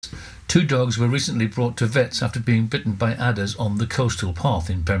Two dogs were recently brought to vets after being bitten by adders on the coastal path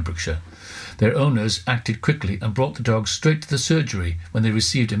in Pembrokeshire. Their owners acted quickly and brought the dogs straight to the surgery when they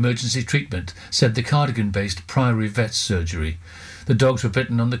received emergency treatment, said the Cardigan-based Priory Vets Surgery. The dogs were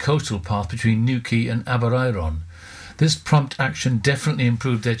bitten on the coastal path between Newquay and Aberaeron. This prompt action definitely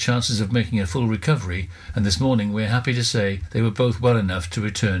improved their chances of making a full recovery, and this morning we're happy to say they were both well enough to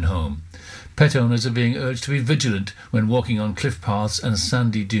return home. Pet owners are being urged to be vigilant when walking on cliff paths and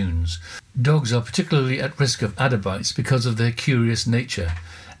sandy dunes. Dogs are particularly at risk of adder bites because of their curious nature.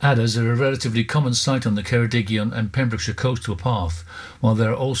 Adders are a relatively common sight on the Ceredigion and Pembrokeshire coastal path, while there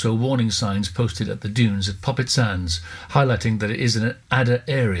are also warning signs posted at the dunes at Poppet Sands, highlighting that it is an adder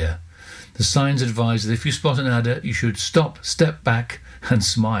area. The signs advise that if you spot an adder, you should stop, step back and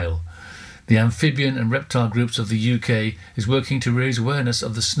smile. The amphibian and reptile groups of the UK is working to raise awareness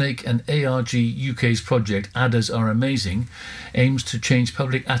of the snake, and ARG UK's project Adders Are Amazing aims to change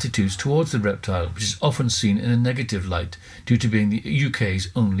public attitudes towards the reptile, which is often seen in a negative light due to being the UK's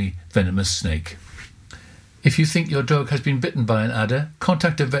only venomous snake. If you think your dog has been bitten by an adder,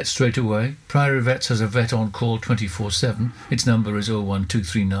 contact a vet straight away. Priory Vets has a vet on call 24/7. Its number is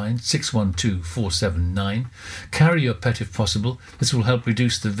 01239 612 479. Carry your pet if possible. This will help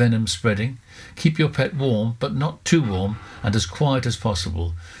reduce the venom spreading. Keep your pet warm, but not too warm, and as quiet as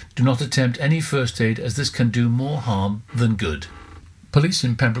possible. Do not attempt any first aid, as this can do more harm than good. Police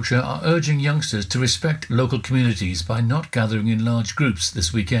in Pembrokeshire are urging youngsters to respect local communities by not gathering in large groups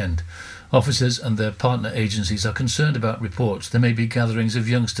this weekend. Officers and their partner agencies are concerned about reports there may be gatherings of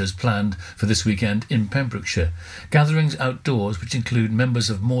youngsters planned for this weekend in Pembrokeshire. Gatherings outdoors, which include members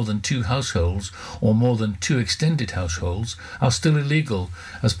of more than 2 households or more than 2 extended households, are still illegal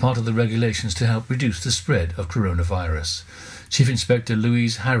as part of the regulations to help reduce the spread of coronavirus. Chief Inspector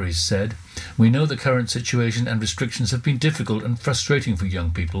Louise Harris said, "We know the current situation and restrictions have been difficult and frustrating for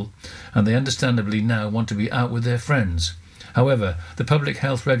young people, and they understandably now want to be out with their friends. However, the public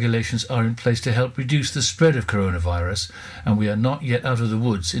health regulations are in place to help reduce the spread of coronavirus, and we are not yet out of the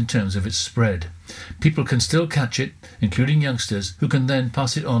woods in terms of its spread. People can still catch it, including youngsters, who can then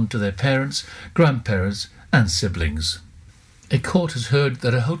pass it on to their parents, grandparents and siblings." A court has heard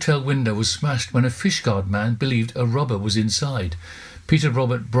that a hotel window was smashed when a fishguard man believed a robber was inside. Peter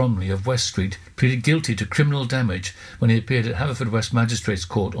Robert Bromley of West Street pleaded guilty to criminal damage when he appeared at Haverfordwest Magistrates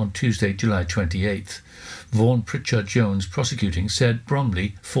Court on Tuesday, July 28th. Vaughan Pritchard Jones, prosecuting, said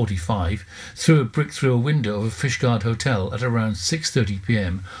Bromley, 45, threw a brick through a window of a Fishguard hotel at around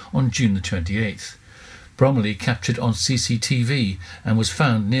 6:30pm on June the 28th. Bromley captured on CCTV and was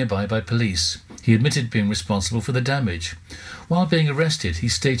found nearby by police. He admitted being responsible for the damage. While being arrested, he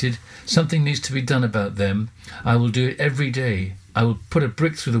stated, "Something needs to be done about them. I will do it every day. I will put a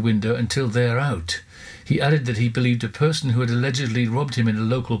brick through the window until they are out." He added that he believed a person who had allegedly robbed him in a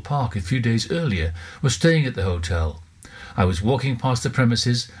local park a few days earlier was staying at the hotel. "I was walking past the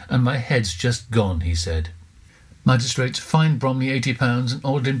premises and my head's just gone," he said. Magistrates fined Bromley £80 and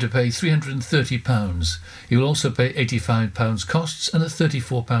ordered him to pay £330. He will also pay £85 costs and a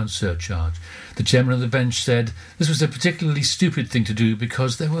 £34 surcharge. The chairman of the bench said this was a particularly stupid thing to do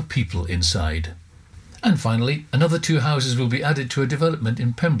because there were people inside. And finally, another 2 houses will be added to a development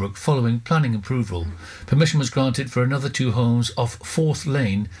in Pembroke following planning approval. Permission was granted for another 2 homes off 4th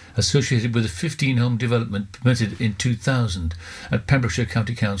Lane, associated with a 15-home development permitted in 2000 at Pembrokeshire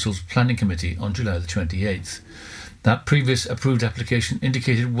County Council's Planning Committee on July the 28th. That previous approved application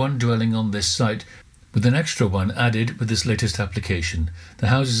indicated 1 dwelling on this site, with an extra one added with this latest application. The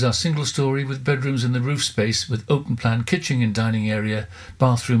houses are single-storey with bedrooms in the roof space with open-plan kitchen and dining area,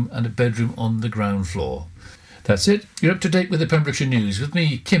 bathroom and a bedroom on the ground floor. That's it. You're up to date with the Pembrokeshire News with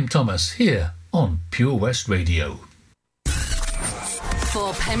me, Kim Thomas, here on Pure West Radio.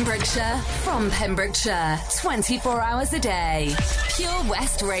 For Pembrokeshire, from Pembrokeshire, 24 hours a day. Pure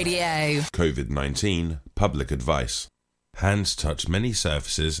West Radio. COVID-19 public advice. Hands touch many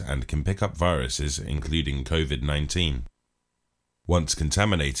surfaces and can pick up viruses, including COVID-19. Once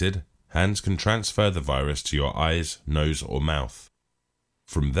contaminated, hands can transfer the virus to your eyes, nose or mouth.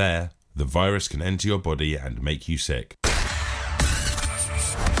 From there, the virus can enter your body and make you sick.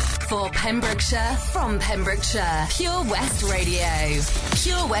 For Pembrokeshire, from Pembrokeshire, Pure West Radio.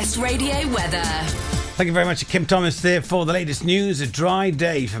 Pure West Radio weather. Thank you very much to Kim Thomas there for the latest news. A dry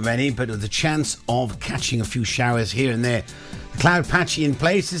day for many, but with the chance of catching a few showers here and there. The cloud patchy in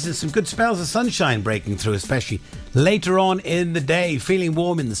places and some good spells of sunshine breaking through, especially later on in the day. Feeling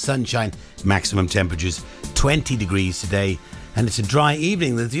warm in the sunshine. Maximum temperatures 20 degrees today. And it's a dry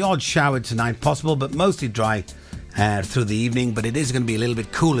evening. There's the odd shower tonight possible, but mostly dry through the evening. But it is going to be a little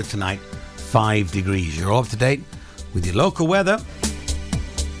bit cooler tonight. 5 degrees. You're up to date with your local weather.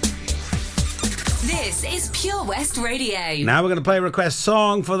 This is Pure West Radio. Now we're going to play a request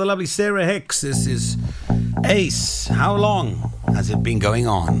song for the lovely Sarah Hicks. This is Ace. How long has it been going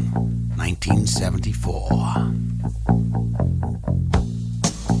on? 1974.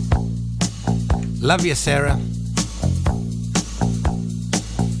 Love you, Sarah.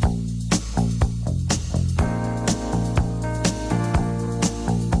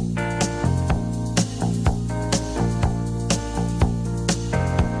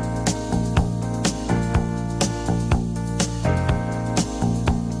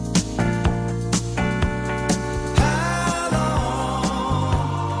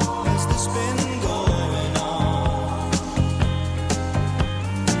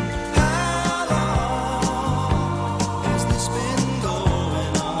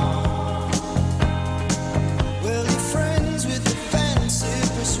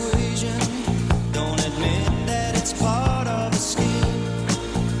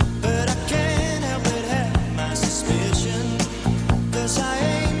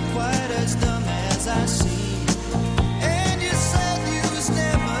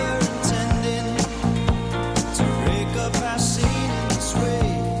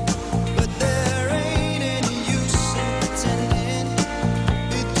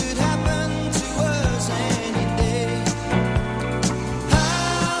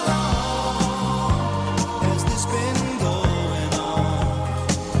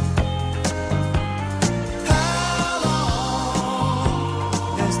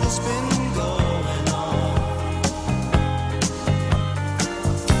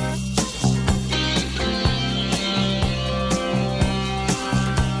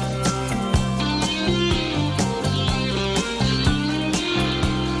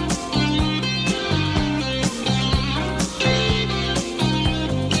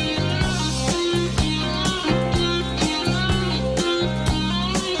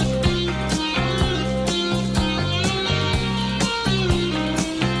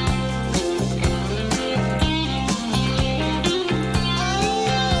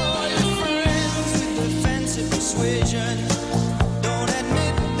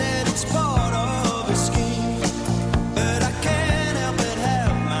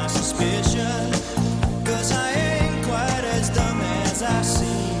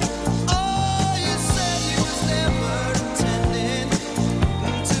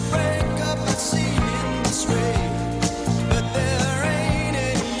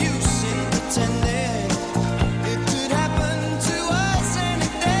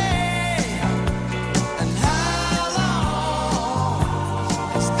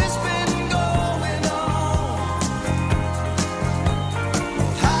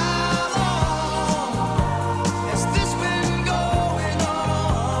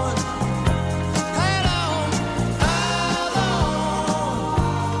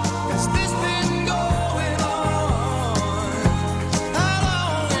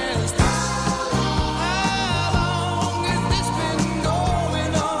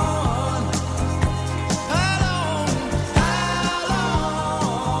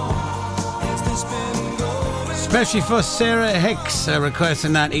 Especially for Sarah Hicks,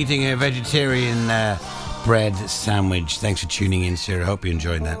 requesting that, eating a vegetarian bread sandwich. Thanks for tuning in, Sarah. Hope you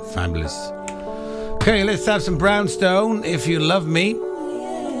enjoyed that. Fabulous. Okay, let's have some Brownstone, If You Love Me.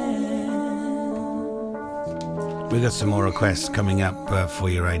 We got some more requests coming up for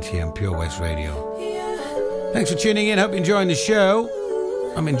you right here on Pure West Radio. Thanks for tuning in. Hope you're enjoying the show.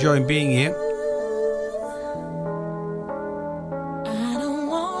 I'm enjoying being here.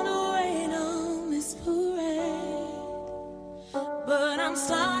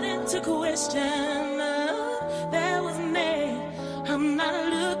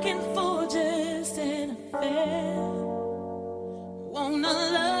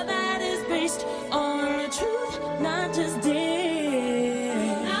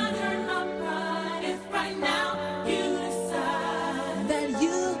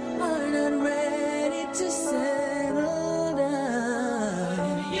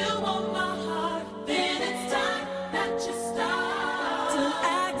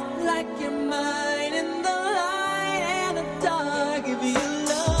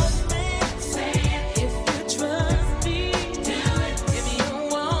 If you trust me, do it. If you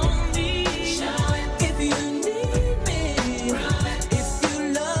want me, show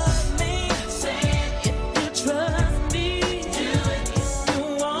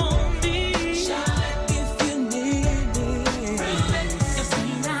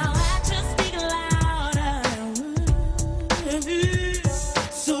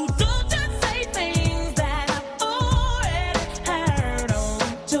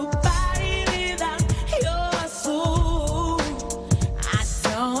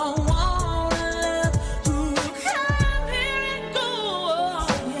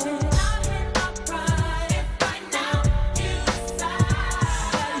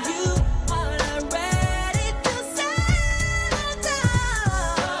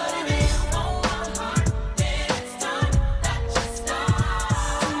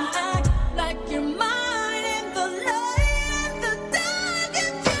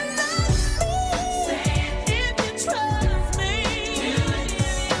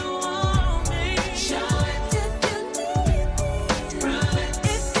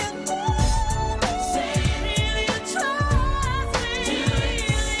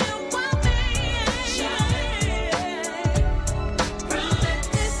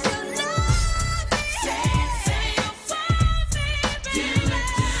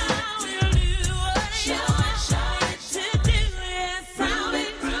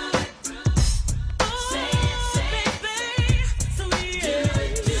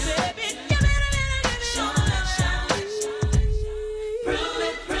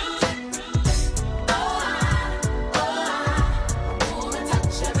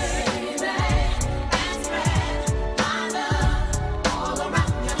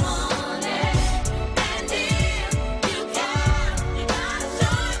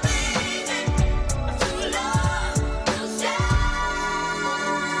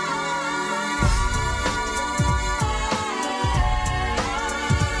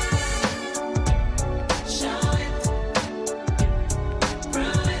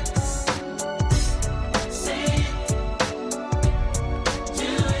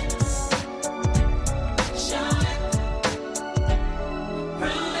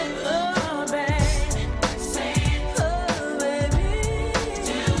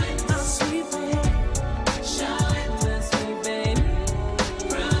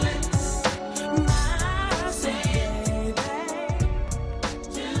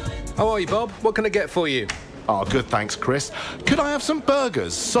How are you, Bob? What can I get for you? Oh, good, thanks, Chris. Could I have some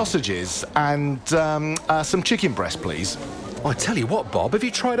burgers, sausages, and some chicken breast, please? Oh, I tell you what, Bob, have you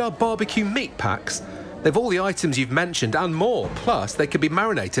tried our barbecue meat packs? They've all the items you've mentioned and more, plus they can be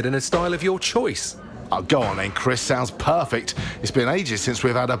marinated in a style of your choice. Oh, go on then, Chris. Sounds perfect. It's been ages since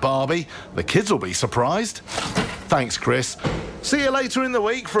we've had a barbie. The kids will be surprised. Thanks, Chris. See you later in the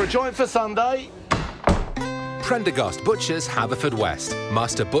week for a joint for Sunday. Prendergast Butchers, Haverfordwest.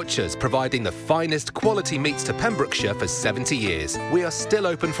 Master Butchers, providing the finest quality meats to Pembrokeshire for 70 years. We are still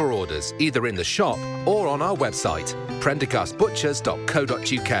open for orders, either in the shop or on our website,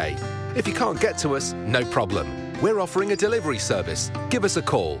 prendergastbutchers.co.uk. If you can't get to us, no problem. We're offering a delivery service. Give us a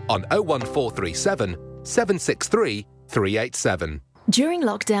call on 01437 763 387. During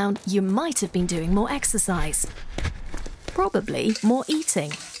lockdown, you might have been doing more exercise. Probably more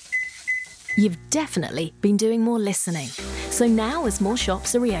eating. You've definitely been doing more listening. So now, as more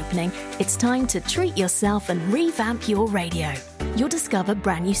shops are reopening, it's time to treat yourself and revamp your radio. You'll discover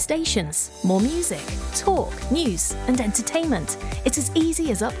brand new stations, more music, talk, news and entertainment. It's as easy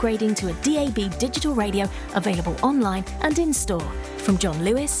as upgrading to a DAB digital radio available online and in-store. From John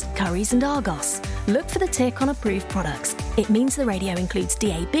Lewis, Currys and Argos. Look for the tick on approved products. It means the radio includes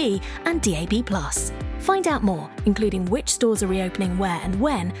DAB and DAB+. Find out more, including which stores are reopening where and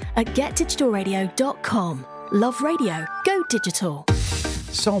when, at getdigitalradio.com. Love radio. Go digital.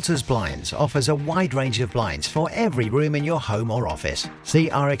 Salters Blinds offers a wide range of blinds for every room in your home or office. See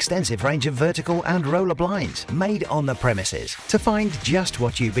our extensive range of vertical and roller blinds made on the premises to find just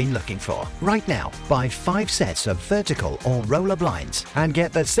what you've been looking for. Right now, buy 5 sets of vertical or roller blinds and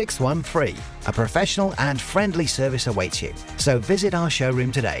get the 6th one free. A professional and friendly service awaits you. So visit our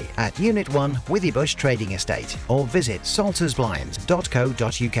showroom today at Unit 1 Withybush Trading Estate or visit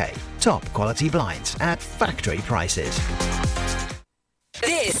saltersblinds.co.uk. Top quality blinds at factory prices.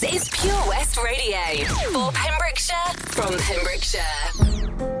 This is Pure West Radio for Pembrokeshire from Pembrokeshire.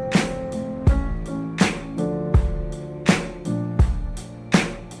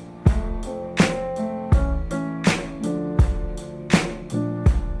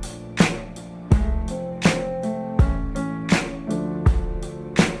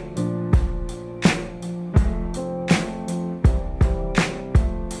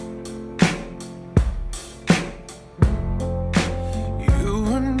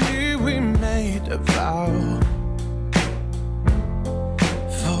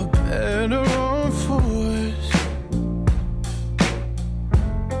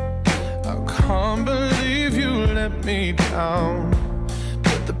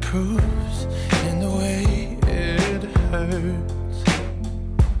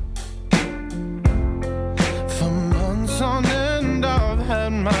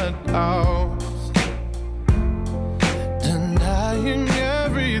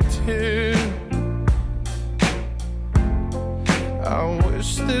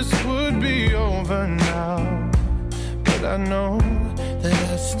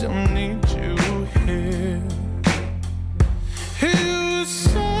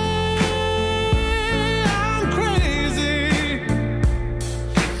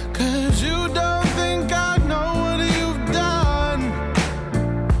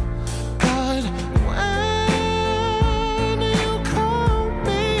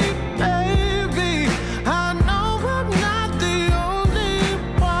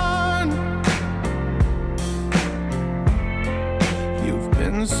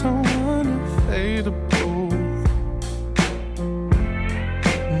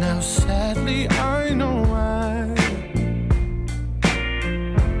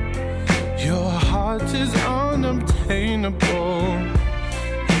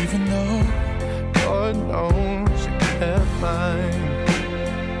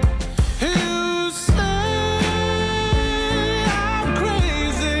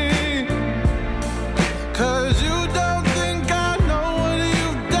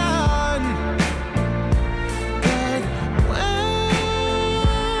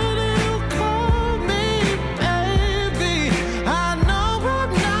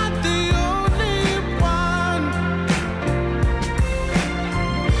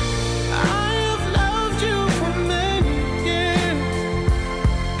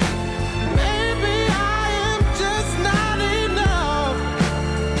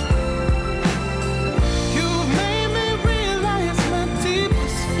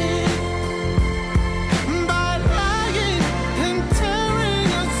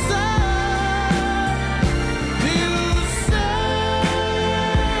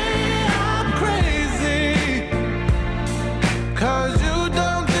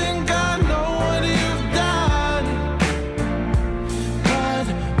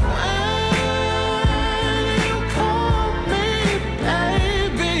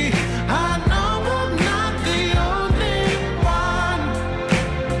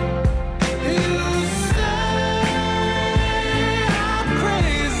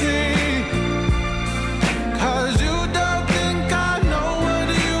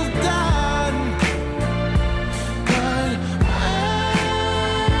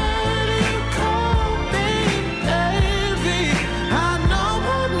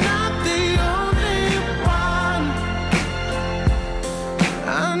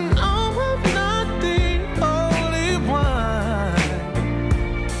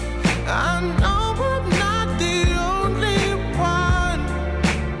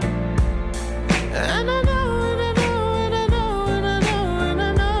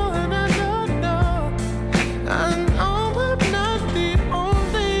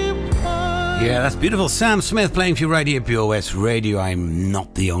 That's beautiful. Sam Smith playing for you right here, Pure West Radio. I'm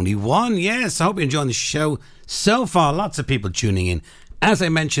not the only one. Yes, I hope you're enjoying the show so far. Lots of people tuning in, as I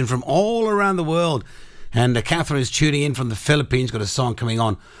mentioned, from all around the world. And Catherine is tuning in from the Philippines. Got a song coming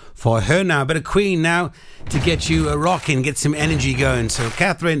on for her now. A bit of Queen now to get you rocking, get some energy going. So,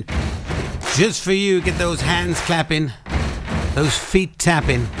 Catherine, just for you, get those hands clapping, those feet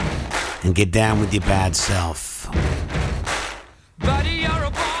tapping, and get down with your bad self. Buddy, you're a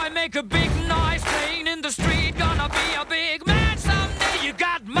boy, make a big noise, playing in the street, gonna be a big man someday. You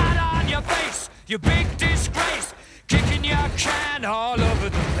got mud on your face, you big disgrace, kicking your can all over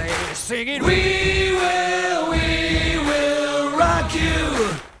the place, singing, we will rock you.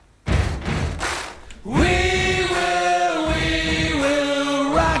 We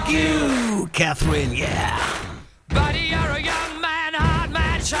will rock you. Catherine, yeah. Buddy, you're a young man, hard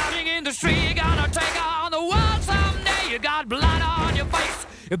man, shouting in the street, you're gonna take on the world someday. You got blood on your face,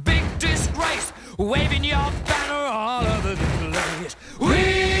 a big disgrace, waving your banner all over the place.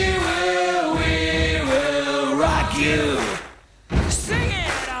 We will rock you. Sing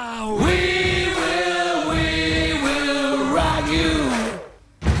it out. We will rock you.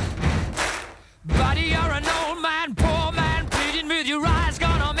 Buddy, you're an old man, poor man, pleading with your eyes,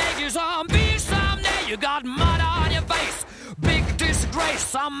 gonna make you zombie someday. You got mud on your face, big disgrace,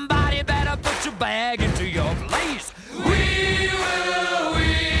 somebody better put your bag into your place. We will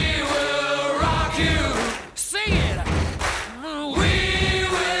rock you. Sing it. We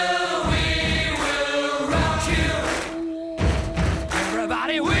will rock you.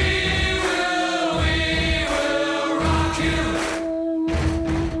 Everybody, we will rock you.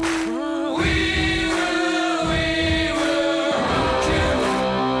 We will rock you.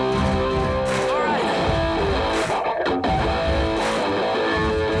 All right.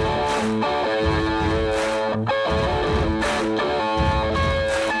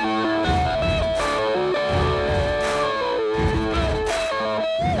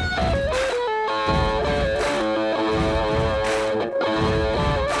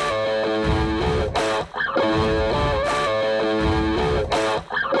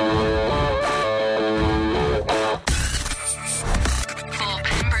 For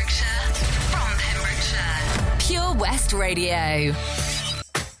Pembrokeshire, from Pembrokeshire, Pure West Radio.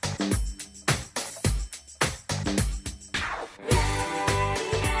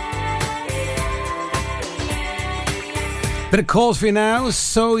 Bit of calls for you now.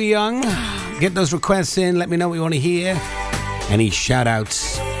 So Young. Get those requests in. Let me know what you want to hear. Any shout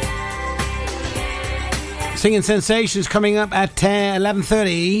outs. Singing Sensations coming up at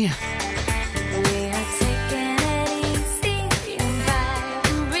 11:30.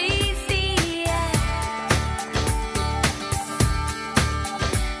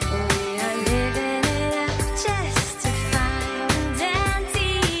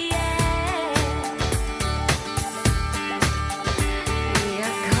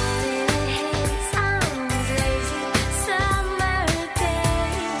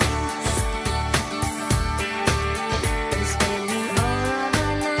 Spending all of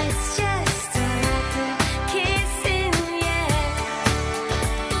our nights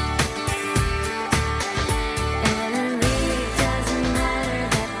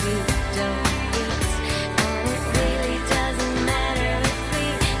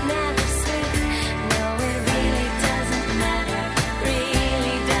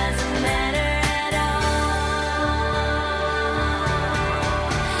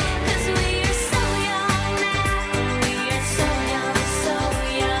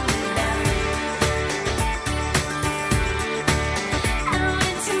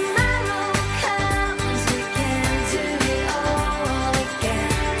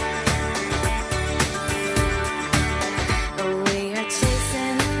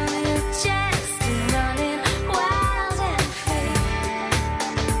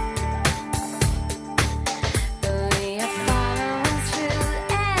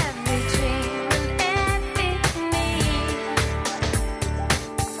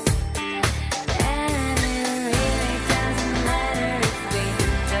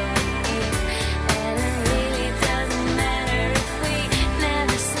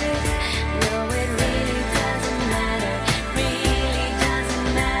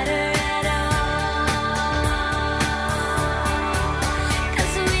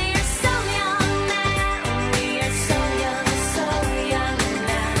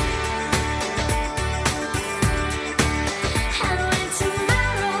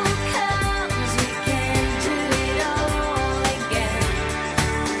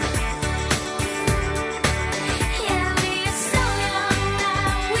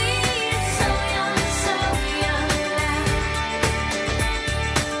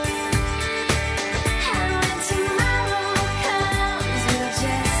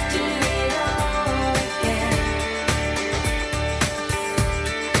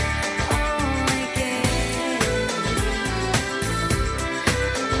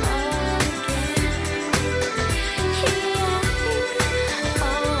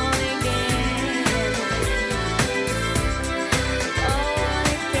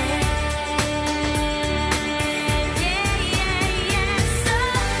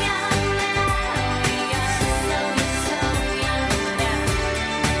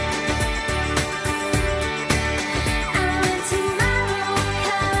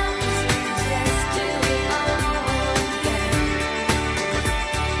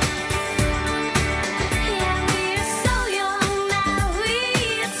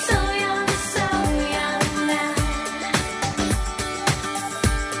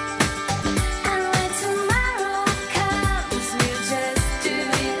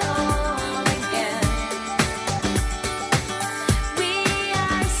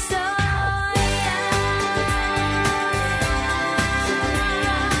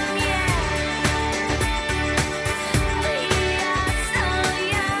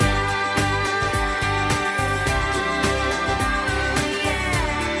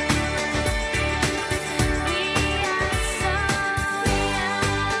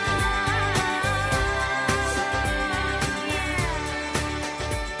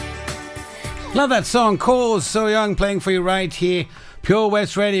Love that song, Cause, So Young, playing for you right here. Pure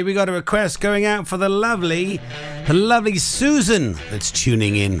West Radio. We got a request going out for the lovely Susan that's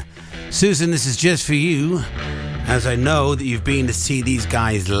tuning in. Susan, this is just for you, as I know that you've been to see these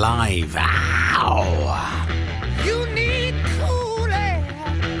guys live. Ow! You need cool air,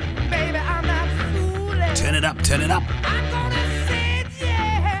 baby, I'm not fooling. Turn it up, turn it up. I'm gonna send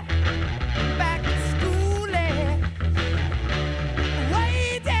yeah, back to school,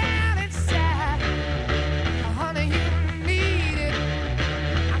 way down inside. Honey, you need it.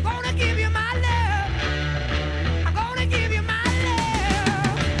 I'm gonna give you my love. I'm gonna give you my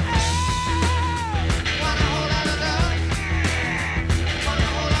love. Oh, want a whole lot of love. Want a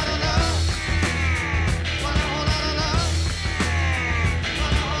whole lot of love. Want a whole lot of love.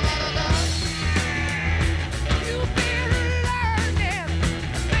 Want a whole lot of love. You've been learning,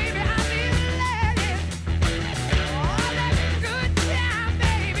 baby, I've been learning. All that good time,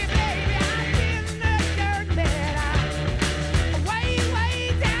 baby, I've been the dirt bed. Way, way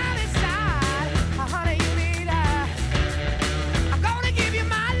down inside, honey, you need I'm gonna give you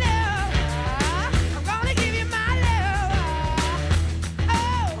my love. I'm gonna give you my love. Oh,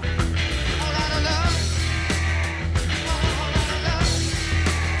 a whole lot of love. A whole lot of love.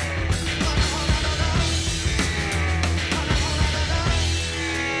 A whole lot of love.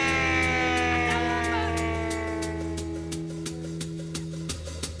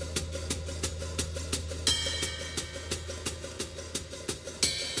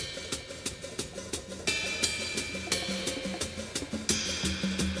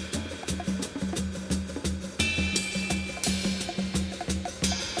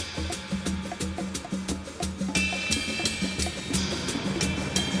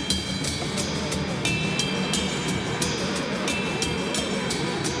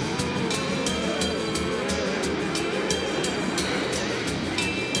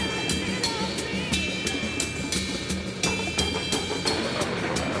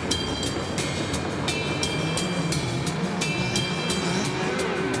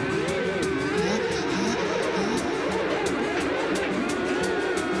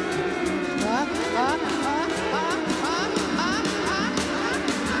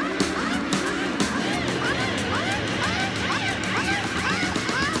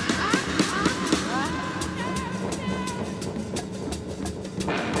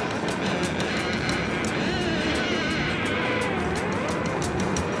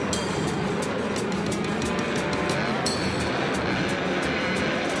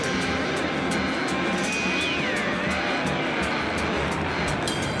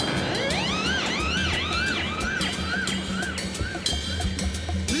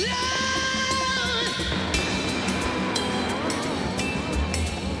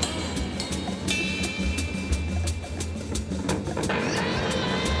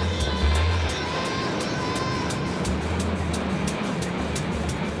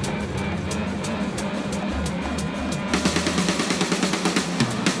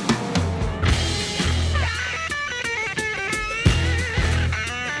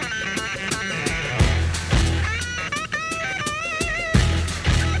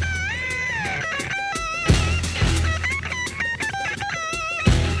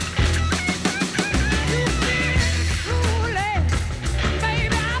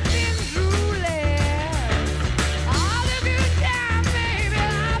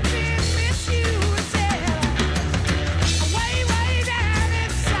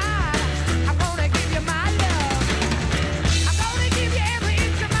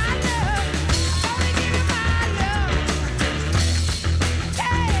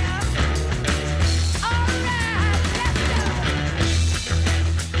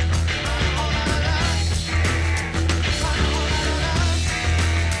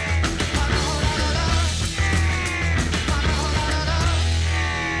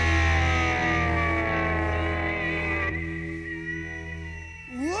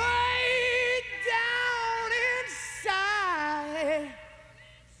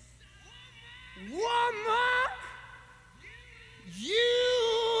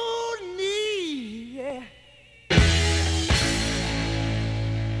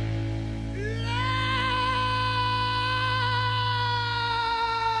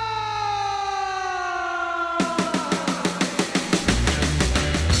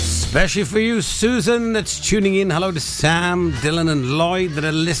 Especially for you, Susan, that's tuning in. Hello to Sam, Dylan and Lloyd that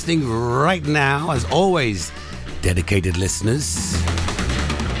are listening right now. As always, dedicated listeners.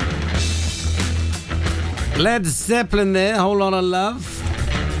 Led Zeppelin there, Whole Lot of Love.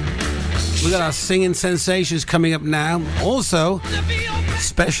 We got our singing sensations coming up now. Also,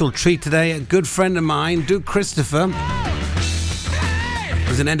 special treat today, a good friend of mine, Duke Christopher.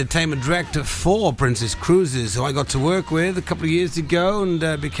 was an entertainment director for Princess Cruises, who I got to work with a couple of years ago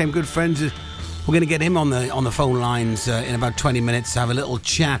and became good friends. We're going to get him on the phone lines in about 20 minutes to have a little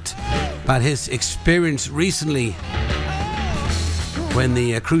chat about his experience recently when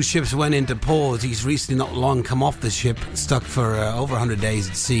the cruise ships went into pause. He's recently not long come off the ship, stuck for over 100 days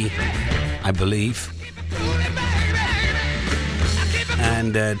at sea, I believe,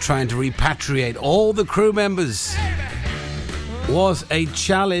 and trying to repatriate all the crew members was a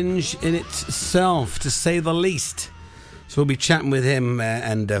challenge in itself, to say the least. So we'll be chatting with him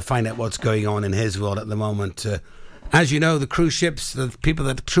and find out what's going on in his world at the moment. As you know, the cruise ships, the people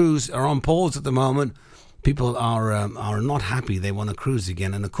that cruise, are on pause at the moment. People are not happy. They want to cruise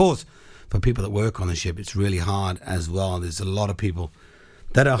again. And of course, for people that work on the ship, it's really hard as well. There's a lot of people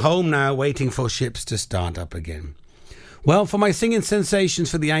that are home now waiting for ships to start up again. Well, for my singing sensations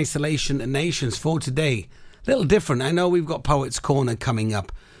for the Isolation Nations for today, a little different. I know we've got Poets Corner coming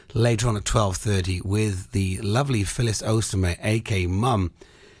up later on at 12:30 with the lovely Phyllis Ostermer, a.k.a. Mum.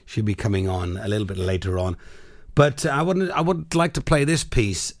 She'll be coming on a little bit later on. But I would like to play this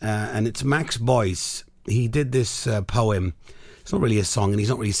piece, and it's Max Boyce. He did this poem. It's not really a song, and he's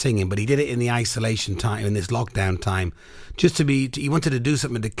not really singing, but he did it in the isolation time, in this lockdown time, he wanted to do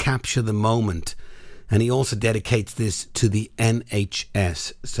something to capture the moment. And he also dedicates this to the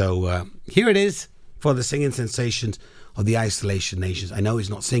NHS. So here it is for the singing sensations of the Isolation Nations. I know he's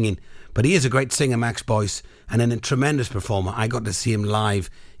not singing, but he is a great singer, Max Boyce, and a tremendous performer. I got to see him live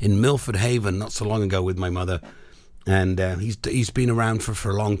in Milford Haven not so long ago with my mother, and he's been around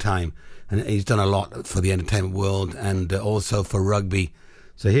for a long time, and he's done a lot for the entertainment world and also for rugby.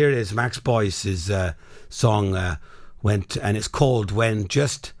 So here it is, Max Boyce's song went, and it's called When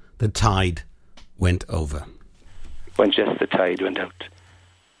Just the Tide Went Over. When just the tide went out.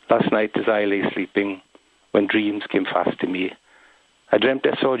 Last night as I lay sleeping, when dreams came fast to me, I dreamt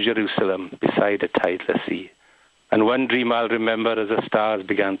I saw Jerusalem beside a tideless sea. And one dream I'll remember as the stars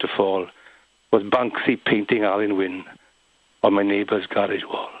began to fall was Banksy painting Alan Wynne on my neighbour's garage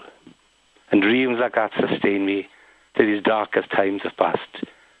wall. And dreams like that sustain me till these darkest times have passed,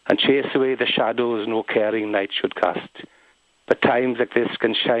 and chase away the shadows no caring night should cast. But times like this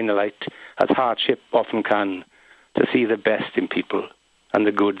can shine a light, as hardship often can, to see the best in people and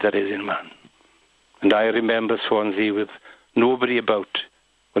the good that is in man. And I remember Swansea with nobody about,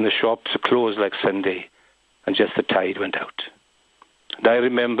 when the shops are closed like Sunday and just the tide went out. And I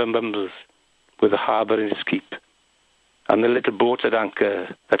remember Mumbles with the harbour in its keep, and the little boats at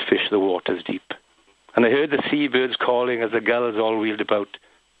anchor that fish the waters deep. And I heard the seabirds calling as the gulls all wheeled about,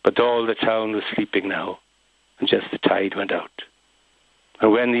 but all the town was sleeping now, and just the tide went out.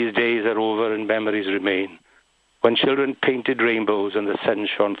 And when these days are over and memories remain, when children painted rainbows and the sun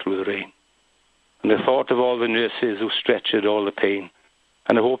shone through the rain, and I thought of all the nurses who stretchered all the pain,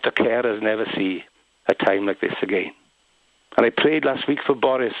 and I hope the carers never see a time like this again. And I prayed last week for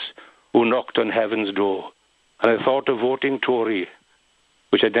Boris, who knocked on heaven's door, and I thought of voting Tory,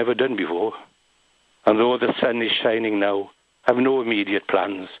 which I'd never done before. And though the sun is shining now, I have no immediate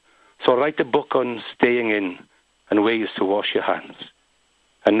plans, so I'll write a book on staying in and ways to wash your hands.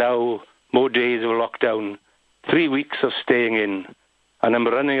 And now, more days of lockdown, 3 weeks of staying in, and I'm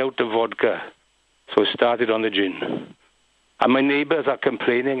running out of vodka, so I started on the gin. And my neighbours are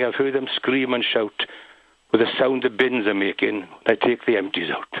complaining. I've heard them scream and shout with the sound the bins are making when I take the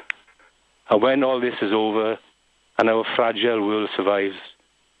empties out. And when all this is over and our fragile world survives,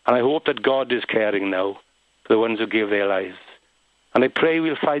 and I hope that God is caring now for the ones who gave their lives, and I pray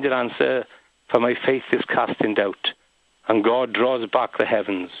we'll find an answer, for my faith is cast in doubt, and God draws back the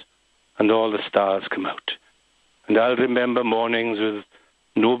heavens and all the stars come out. And I'll remember mornings with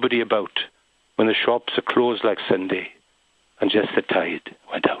nobody about, when the shops are closed like Sunday and just the tide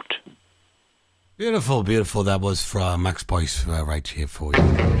went out. Beautiful, beautiful. That was from Max Boyce right here for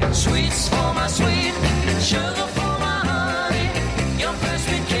you. Sweets for my sweet, sugar for my honey. Your first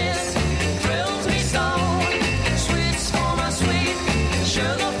sweet kiss thrills me so. Sweets for my sweet,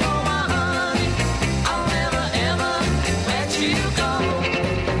 sugar for my honey. I'll never ever let you go.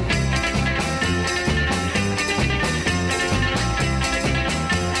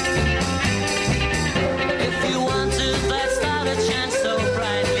 If you want to, let's start a chance so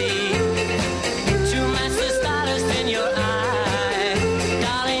brightly to match the stardust in your eye.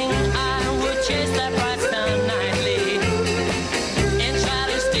 Darling, I would chase that bright star night.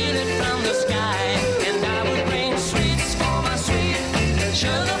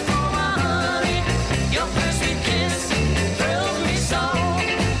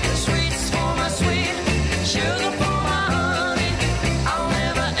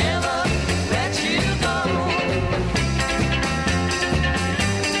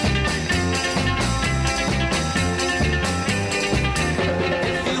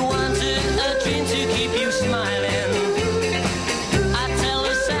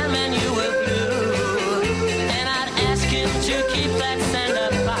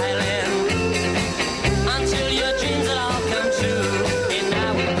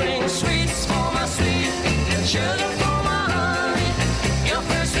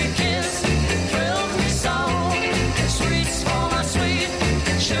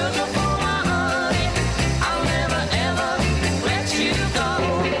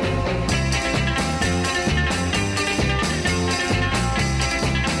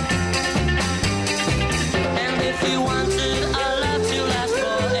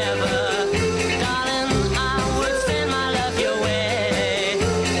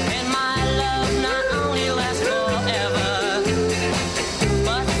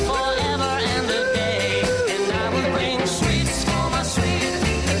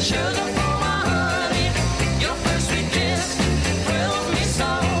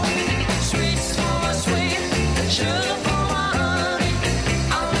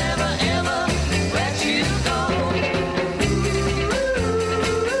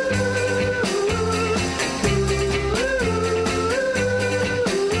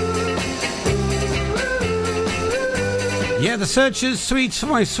 Yeah, the Searchers, Sweets for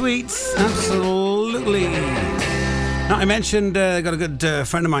My Sweets. Absolutely. Now, I mentioned I got a good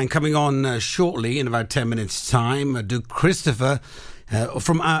friend of mine coming on shortly in about 10 minutes' time. Duke Christopher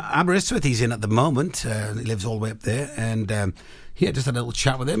from Aberystwyth. He's in at the moment. He lives all the way up there. And yeah, just had a little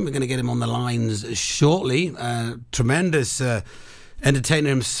chat with him. We're going to get him on the lines shortly. Tremendous entertainer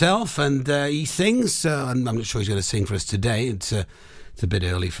himself. And he sings. I'm not sure he's going to sing for us today. It's a bit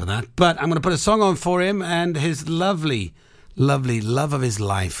early for that. But I'm going to put a song on for him and his lovely love of his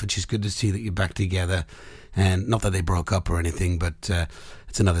life, which is good to see that you're back together. And not that they broke up or anything, but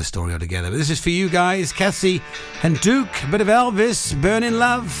it's another story altogether. But this is for you guys, Cassie and Duke. A bit of Elvis, Burning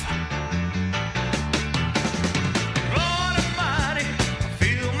Love.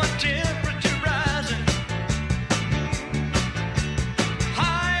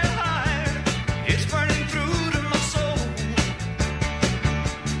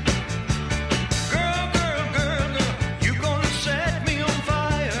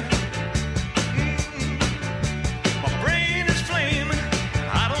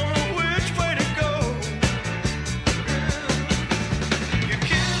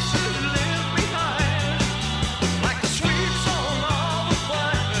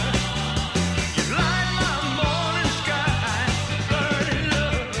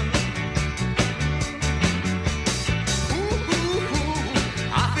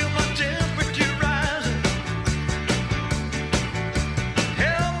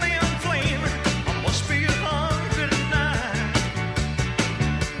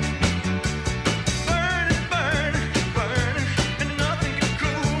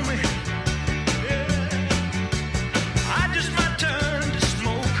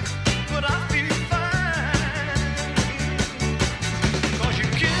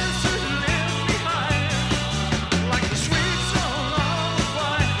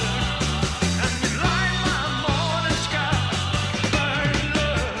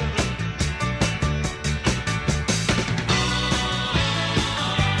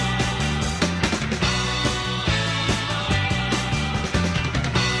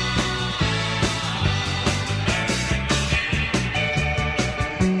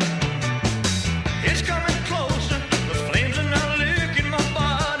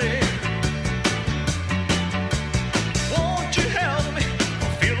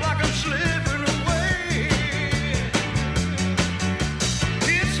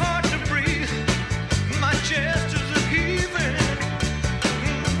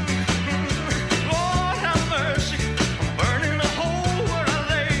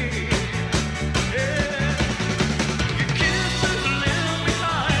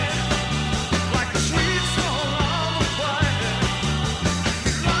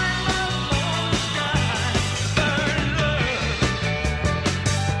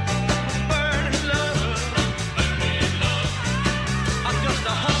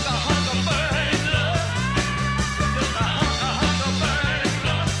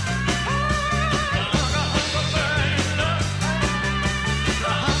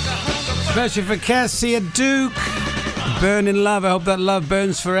 Especially for Cassie and Duke. Burning love. I hope that love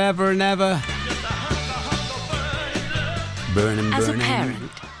burns forever and ever. Burning. As a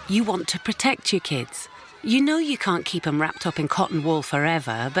parent, you want to protect your kids. You know you can't keep them wrapped up in cotton wool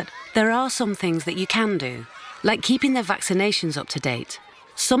forever, but there are some things that you can do, like keeping their vaccinations up to date.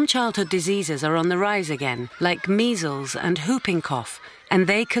 Some childhood diseases are on the rise again, like measles and whooping cough, and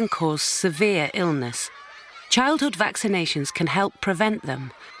they can cause severe illness. Childhood vaccinations can help prevent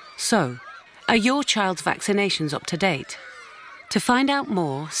them. So, are your child's vaccinations up to date? To find out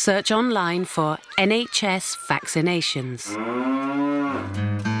more, search online for NHS vaccinations.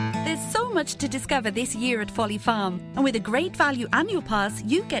 There's so much to discover this year at Folly Farm. And with a great value annual pass,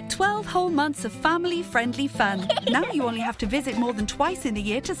 you get 12 whole months of family-friendly fun. Now you only have to visit more than twice in the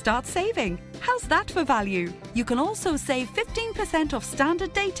year to start saving. How's that for value? You can also save 15% off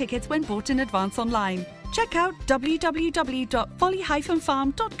standard day tickets when bought in advance online. Check out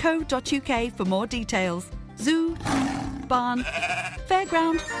www.folly-farm.co.uk for more details. Zoo, barn,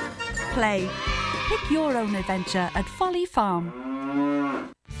 fairground, play. Pick your own adventure at Folly Farm.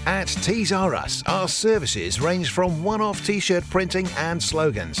 At Tees R Us, our services range from one-off t-shirt printing and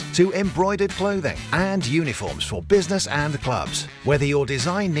slogans to embroidered clothing and uniforms for business and clubs. Whether your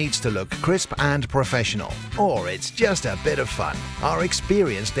design needs to look crisp and professional or it's just a bit of fun, our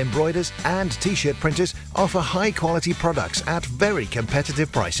experienced embroiders and t-shirt printers offer high-quality products at very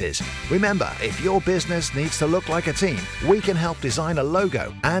competitive prices. Remember, if your business needs to look like a team, we can help design a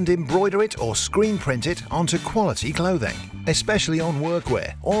logo and embroider it or screen print it onto quality clothing, especially on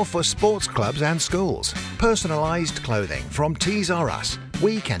workwear or for sports clubs and schools. Personalised clothing from Tees R Us.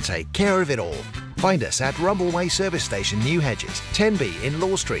 We can take care of it all. Find us at Rumbleway Service Station, New Hedges, 10B in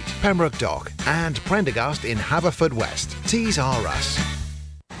Law Street, Pembroke Dock, and Prendergast in Haverfordwest. T's are us.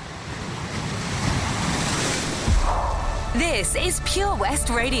 This is Pure West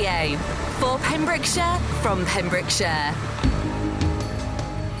Radio. For Pembrokeshire, from Pembrokeshire.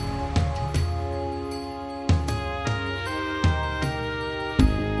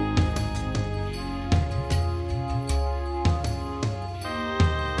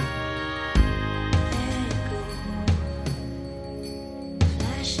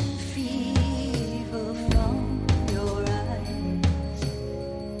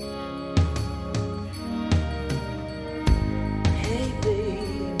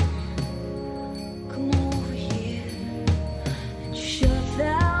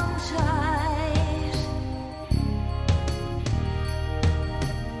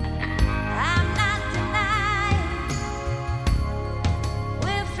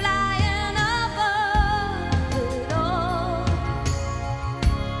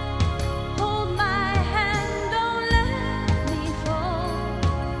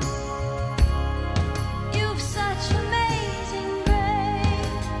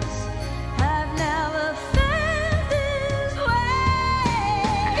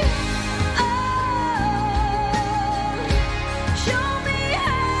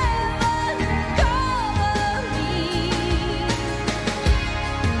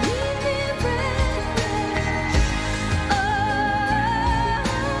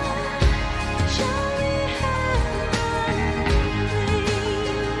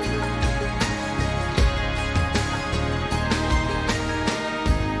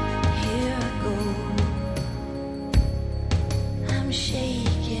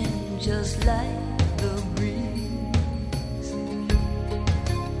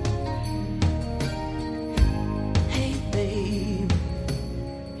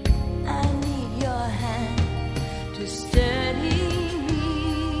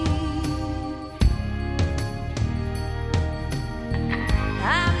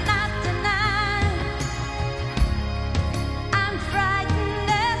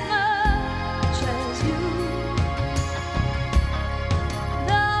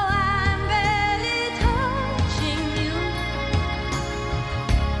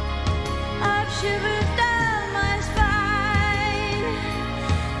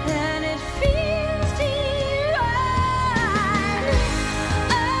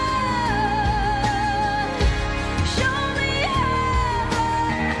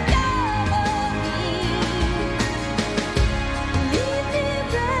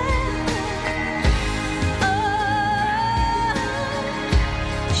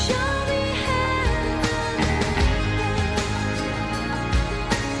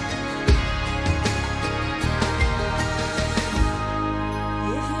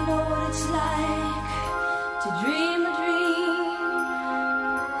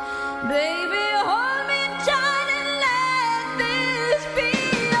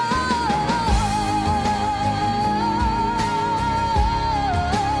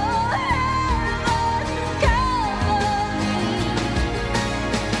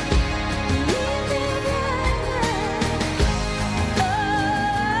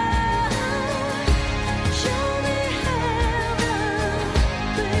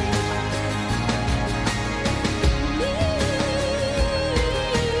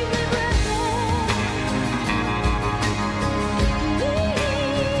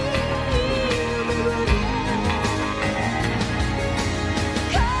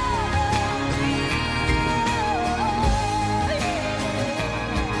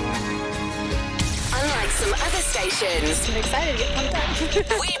 stations. I'm excited to get pumped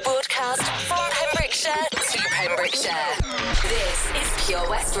up. We broadcast from Pembrokeshire to Pembrokeshire. This is Pure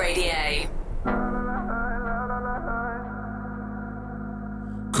West Radio.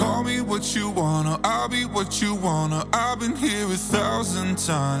 Call me what you wanna, I'll be what you wanna. I've been here 1,000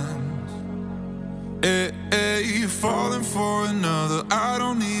 times. Hey, falling for another, I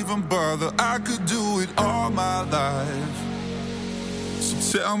don't even bother. I could do it all my life.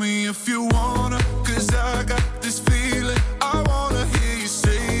 So tell me if you wanna, cause I got this feeling. I wanna hear you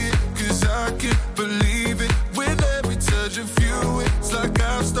say it, cause I can't believe it. With every touch of you, it's like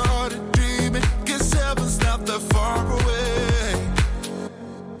I've started dreaming. Cause heaven's not that far away.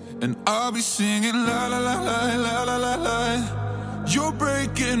 And I'll be singing la la la la la la la la. You're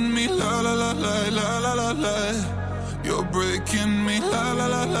breaking me la la la la la la la la. You're breaking me la la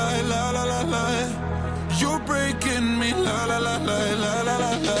la la la la la la. You're breaking me la la la la la la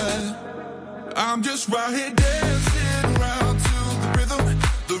la la. I'm just right here dancing around to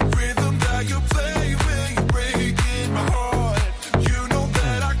the rhythm that you play when you're breaking my heart. You know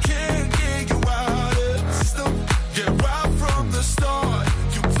that I can't get you out.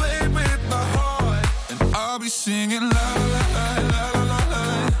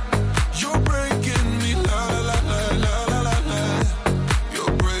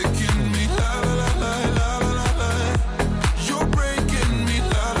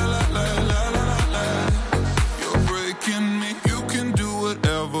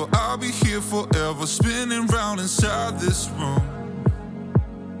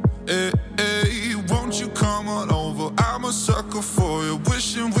 Hey, hey, won't you come on over? I'm a sucker for you,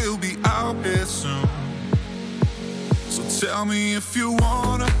 wishing we'll be out here soon. So tell me if you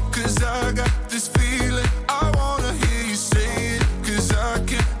wanna, 'cause I got this feeling. I wanna hear you say it, 'cause I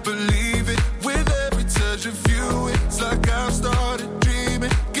can't believe it. With every touch of you, it's like I've started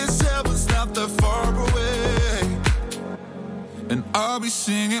dreaming. 'Cause heaven's not that far away. And I'll be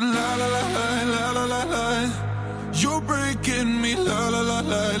singing la la la la la la la la. You're breaking me la la la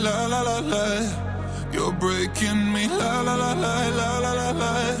la la la la la. You're breaking me la la la la la la la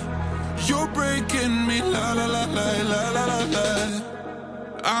la. You're breaking me la la la la la la la la.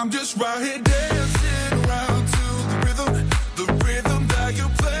 I'm just right here dancing around to the rhythm that you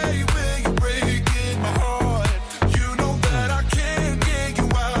play when you're breaking my heart. You know that I can't get you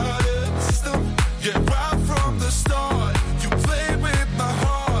out of the system. Yeah, right from the start, you play with my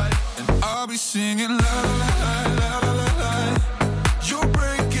heart, and I'll be singing la la la la la la la. You're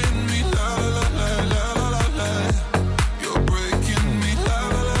breaking me la la la la la la la. You're breaking me la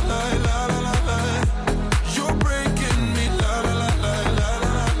la la la la la la la. You're breaking me la la la la la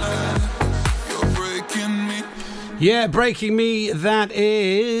la la. You're breaking me. Yeah, Breaking Me, that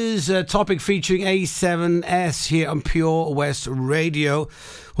is a topic featuring A7S here on Pure West Radio.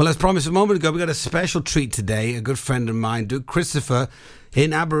 Well, as promised a moment ago, we got a special treat today. A good friend of mine, Duke Christopher,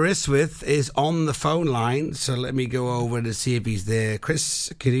 in Aberystwyth, is on the phone line. So let me go over to see if he's there.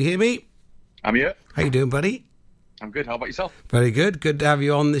 Chris, can you hear me? I'm here. How you doing, buddy? I'm good. How about yourself? Very good. Good to have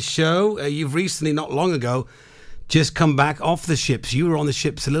you on the show. You've recently, not long ago, just come back off the ships. You were on the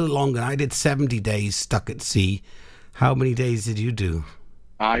ships a little longer. I did 70 days stuck at sea. How many days did you do?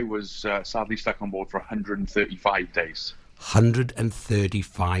 I was sadly stuck on board for 135 days.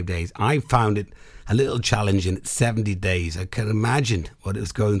 135 days. I found it a little challenging at 70 days. I can imagine what it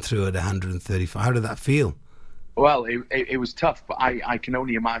was going through at 135. How did that feel? Well, it was tough, but I can't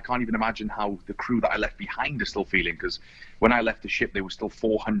even imagine how the crew that I left behind are still feeling, because when I left the ship, there were still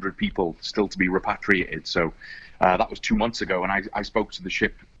 400 people still to be repatriated. So that was 2 months ago, and I spoke to the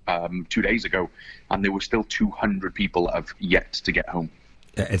ship 2 days ago, and there were still 200 people that have yet to get home.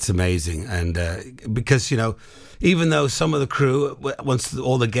 It's amazing. And because, you know, even though some of the crew, once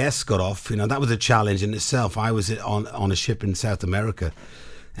all the guests got off, you know, that was a challenge in itself. I was on a ship in South America,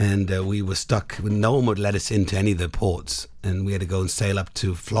 and we were stuck. No one would let us into any of the ports, and we had to go and sail up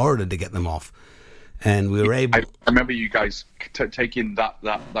to Florida to get them off. And we were able... I remember you guys taking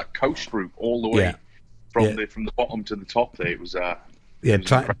that coast route all the way from the bottom to the top there. It was...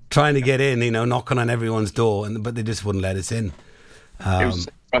 trying to get in, you know, knocking on everyone's door, but they just wouldn't let us in. It was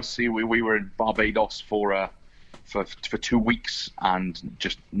us. See, we were in Barbados for 2 weeks, and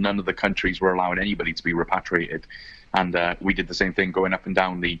just none of the countries were allowing anybody to be repatriated. And we did the same thing, going up and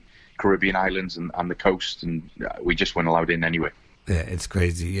down the Caribbean islands and the coast, and we just weren't allowed in anyway. Yeah, it's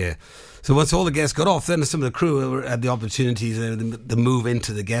crazy, yeah. So once all the guests got off, then some of the crew had the opportunities to move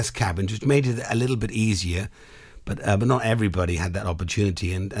into the guest cabin, just made it a little bit easier. But not everybody had that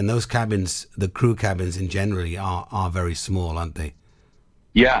opportunity, and those cabins, the crew cabins in generally, are very small, aren't they?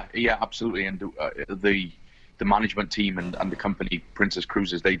 Yeah, absolutely. And the management team and the company, Princess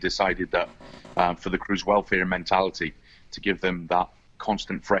Cruises, they decided that for the crew's welfare and mentality, to give them that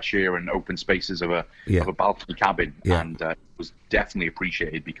constant fresh air and open spaces of a balcony cabin, and it was definitely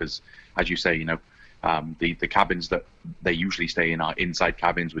appreciated, because, as you say, you know, the cabins that they usually stay in are inside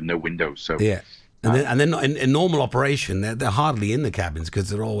cabins with no windows. So yeah. And then in normal operation, they're hardly in the cabins because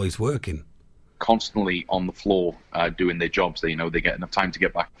they're always working. Constantly on the floor doing their jobs. They get enough time to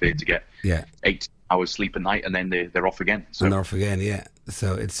get back there to get 8 hours sleep a night, and then they're off again. So. And they're off again, yeah.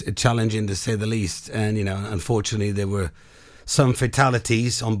 So it's challenging to say the least. And, you know, unfortunately, there were some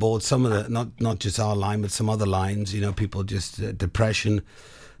fatalities on board. Some of the, not just our line, but some other lines. You know, people just depression,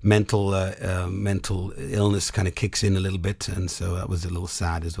 mental illness kind of kicks in a little bit, and so that was a little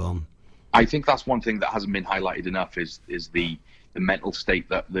sad as well. I think that's one thing that hasn't been highlighted enough is the mental state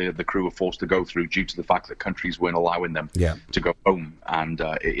that the crew were forced to go through due to the fact that countries weren't allowing them to go home, and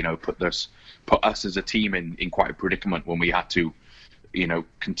you know, put us as a team in quite a predicament when we had to, you know,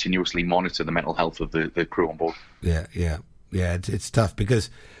 continuously monitor the mental health of the crew on board. Yeah. It's tough because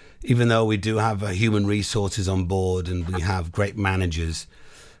even though we do have human resources on board and we have great managers,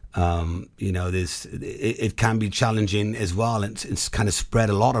 you know, it can be challenging as well. It's kind of spread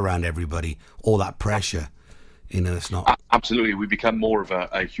a lot around everybody, all that pressure. You know, it's not... Absolutely. We become more of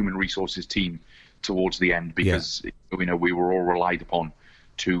a human resources team towards the end because, you know, we were all relied upon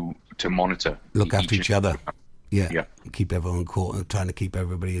to monitor. Look after each other. Yeah. Keep everyone cool, trying to keep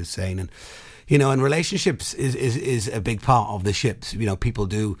everybody insane. And, you know, and relationships is a big part of the ships. You know, people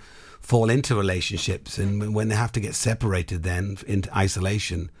do fall into relationships, and when they have to get separated then into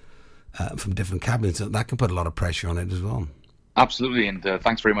isolation, from different cabins. So that can put a lot of pressure on it as well. Absolutely, and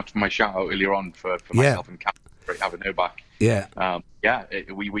thanks very much for my shout out earlier on for myself and Kat. Great having her back. Yeah.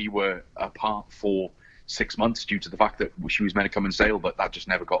 We were apart for 6 months due to the fact that she was meant to come and sail, but that just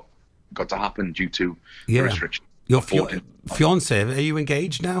never got to happen due to restrictions. Your fiance, are you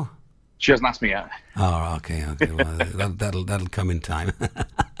engaged now? She hasn't asked me yet. Oh, okay. Well, that'll come in time.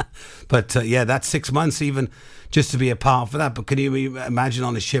 But that's 6 months even just to be apart for that. But can you imagine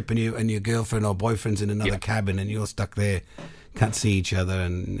on a ship and your girlfriend or boyfriend's in another cabin and you're stuck there, can't see each other,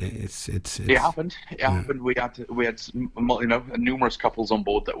 and it's It happened. It happened. We had numerous couples on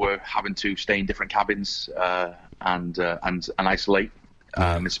board that were having to stay in different cabins and isolate.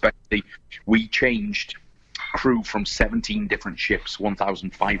 Especially, we changed crew from 17 different ships,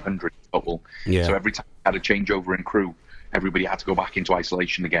 1,500 total. Yeah. So every time we had a changeover in crew, everybody had to go back into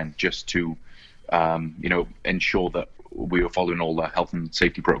isolation again, just to ensure that we were following all the health and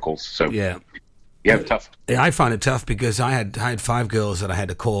safety protocols. So tough. Yeah, I found it tough because I had 5 girls that I had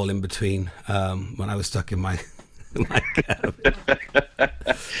to call in between when I was stuck in my cab.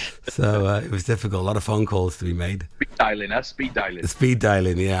 So it was difficult. A lot of phone calls to be made. Speed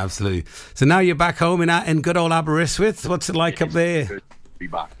dialing, yeah, absolutely. So now you're back home in good old Aberystwyth. What's it like up there? Good to be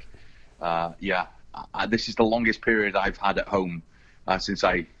back. This is the longest period I've had at home since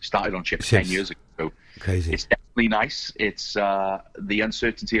I started on ships 10 years ago. Crazy. It's definitely nice. It's the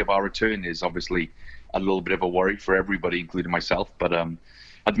uncertainty of our return is obviously a little bit of a worry for everybody, including myself. But at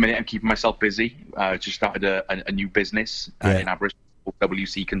the minute, I'm keeping myself busy. Just started a new business in Aberystwyth called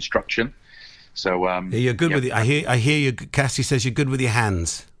WC Construction. So you're good with it. I hear you. Cassie says you're good with your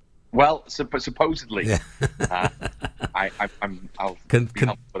hands. Well, supposedly. Yeah. I'll be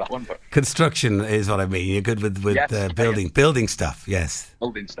helpful with that one. But construction is what I mean. You're good with building stuff. Yes.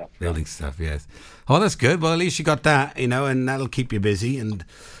 Building stuff. Yes. Oh, that's good. Well, at least you got that, and that'll keep you busy. And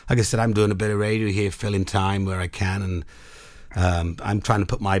like I said, I'm doing a bit of radio here, filling time where I can, and I'm trying to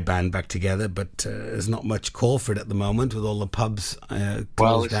put my band back together, but there's not much call for it at the moment with all the pubs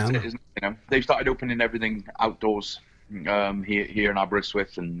closed down. They've started opening everything outdoors here in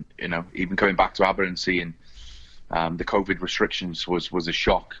Aberystwyth, and even coming back to Aber and seeing the COVID restrictions was a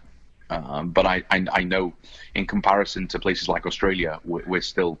shock. But I know in comparison to places like Australia, we're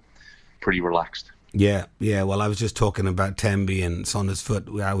still pretty relaxed. Yeah. Well, I was just talking about Tenby and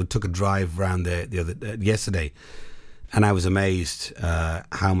Saundersfoot. I took a drive around there yesterday. And I was amazed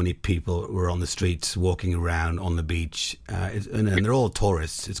how many people were on the streets, walking around on the beach. And they're all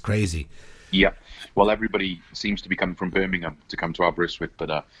tourists. It's crazy. Yeah. Well, everybody seems to be coming from Birmingham to come to Aberystwyth,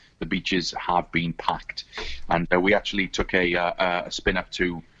 but the beaches have been packed. And we actually took a spin up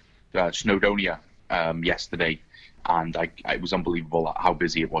to Snowdonia yesterday, and it was unbelievable how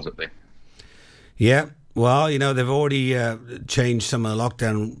busy it was up there. Yeah. Well, they've already changed some of the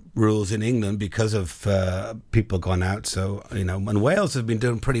lockdown rules in England because of people going out. So, and Wales have been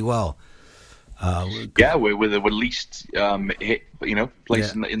doing pretty well. We're the least hit,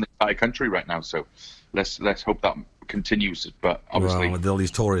 place in the entire country right now. So let's hope that continues. But obviously, with all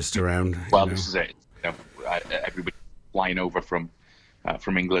these tourists around. Well, this is it. Everybody flying over from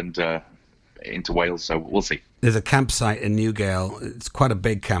England into Wales. So we'll see. There's a campsite in Newgale. It's quite a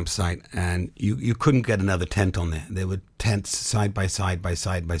big campsite, and you couldn't get another tent on there. There were tents side by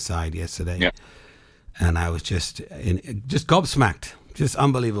side yesterday. Yeah. And I was just gobsmacked. Just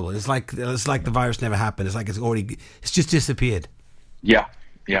unbelievable. It's like the virus never happened. It's like it's just disappeared. Yeah.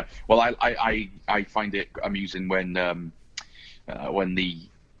 Well, I find it amusing when they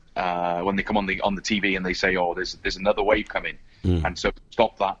come on the TV and they say, "Oh, there's another wave coming," and so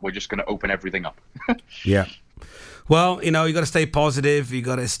stop that. We're just going to open everything up. Yeah. Well, you got to stay positive. You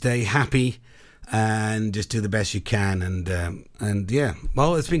got to stay happy, and just do the best you can. And yeah.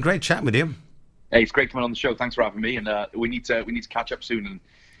 Well, it's been great chatting with you. Hey, it's great coming on the show. Thanks for having me. And we need to catch up soon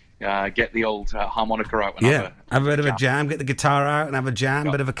and get the old harmonica out. And have a bit of a jam. Get the guitar out and have a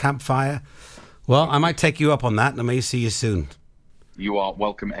jam. Bit of a campfire. Well, I might take you up on that, and I may see you soon. You are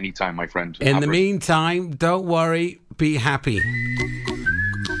welcome anytime, my friend. In the meantime, don't worry. Be happy.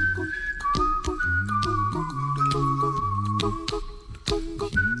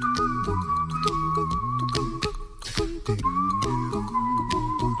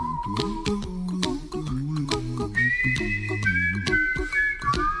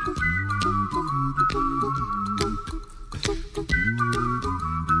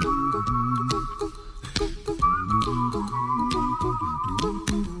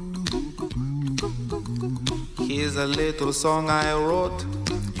 Here's a little song I wrote.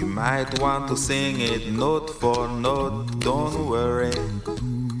 You might want to sing it note for note. Don't worry.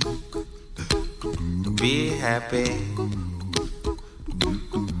 Be happy.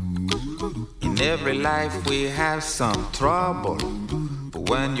 In every life we have some trouble, but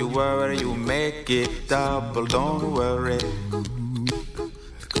when you worry you make it double. Don't worry,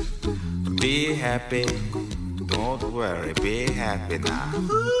 be happy. Don't worry, be happy now.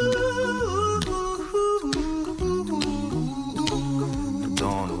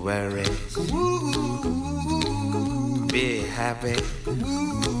 Don't worry, be happy.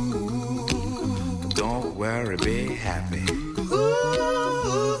 Don't worry, be happy.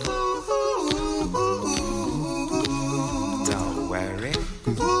 Don't worry,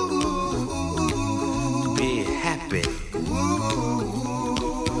 be happy.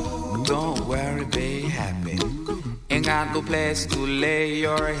 Don't worry, be happy. Ain't got no place to lay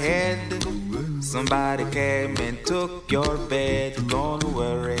your head. Somebody came and took your bed. Don't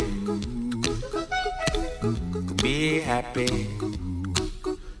worry, be happy.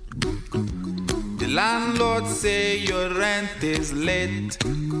 The landlord say your rent is late.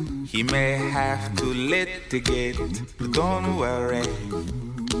 He may have to litigate. Don't worry,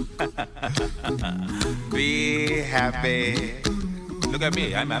 be happy. Look at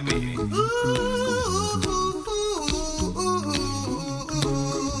me, I'm happy.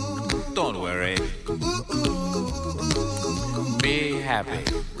 Don't worry, be happy.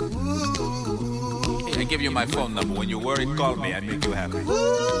 I give you my phone number. When you're worried, call me. I make you happy.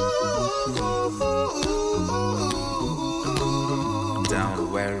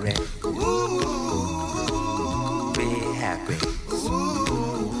 Don't worry, be happy.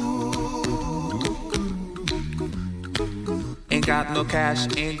 Ain't got no cash,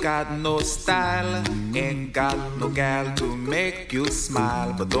 ain't got no style, ain't got no gal to make you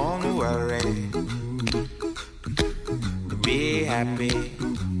smile. But don't worry, be happy.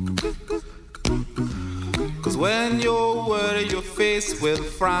 Cause when you worry your face will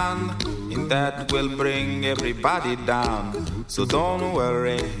frown, and that will bring everybody down. So don't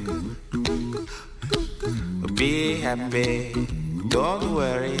worry, be happy. Don't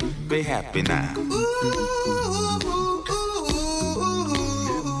worry, be happy now.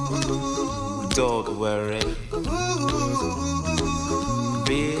 Don't worry,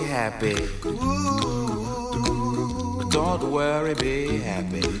 be happy. Don't worry, be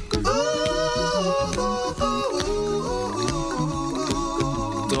happy.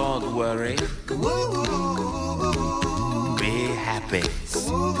 Don't worry, be happy.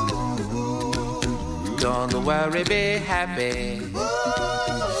 Don't worry, be happy.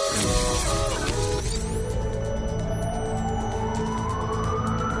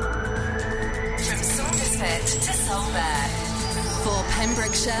 To Salford. For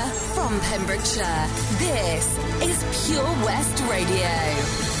Pembrokeshire, from Pembrokeshire, this is Pure West Radio.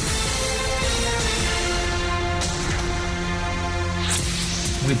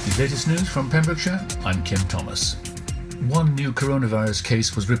 With the latest news from Pembrokeshire, I'm Kim Thomas. One new coronavirus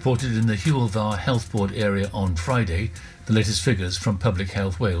case was reported in the Hywel Dda Health Board area on Friday, the latest figures from Public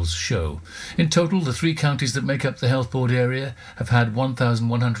Health Wales show. In total, the 3 counties that make up the Health Board area have had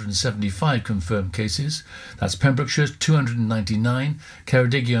 1,175 confirmed cases. That's Pembrokeshire's 299,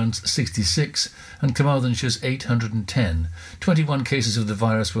 Ceredigion 66 and Carmarthensire's 810. 21 cases of the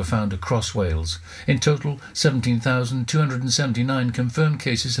virus were found across Wales. In total, 17,279 confirmed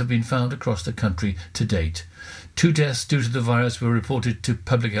cases have been found across the country to date. 2 deaths due to the virus were reported to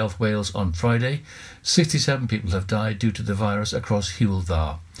Public Health Wales on Friday. 67 people have died due to the virus across Hywel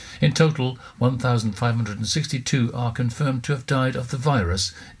Dda. In total, 1,562 are confirmed to have died of the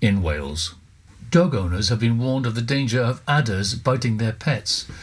virus in Wales. Dog owners have been warned of the danger of adders biting their pets.